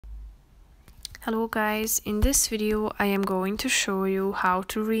Hello guys, in this video I am going to show you how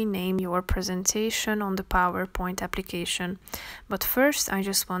to rename your presentation on the PowerPoint application. But first I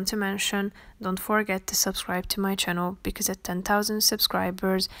just want to mention, don't forget to subscribe to my channel because at 10,000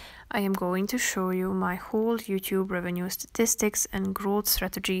 subscribers I am going to show you my whole YouTube revenue statistics and growth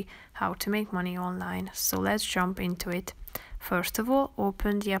strategy, how to make money online. So let's jump into it. First of all,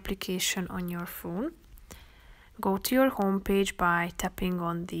 open the application on your phone. Go to your home page by tapping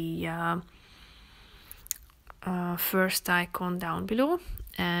on the first icon down below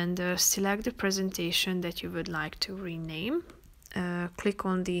and select the presentation that you would like to rename. Click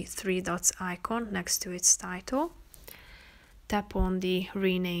on the three dots icon next to its title. Tap on the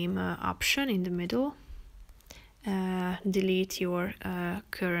rename option in the middle. Delete your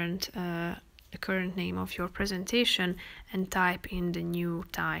current name of your presentation and type in the new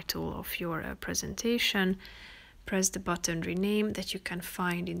title of your presentation. Press the button rename that you can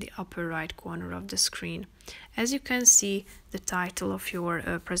find in the upper right corner of the screen. As you can see, the title of your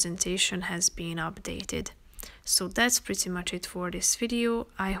presentation has been updated. So that's pretty much it for this video.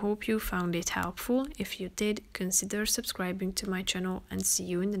 I hope you found it helpful. If you did, consider subscribing to my channel and see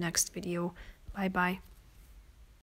you in the next video. Bye bye.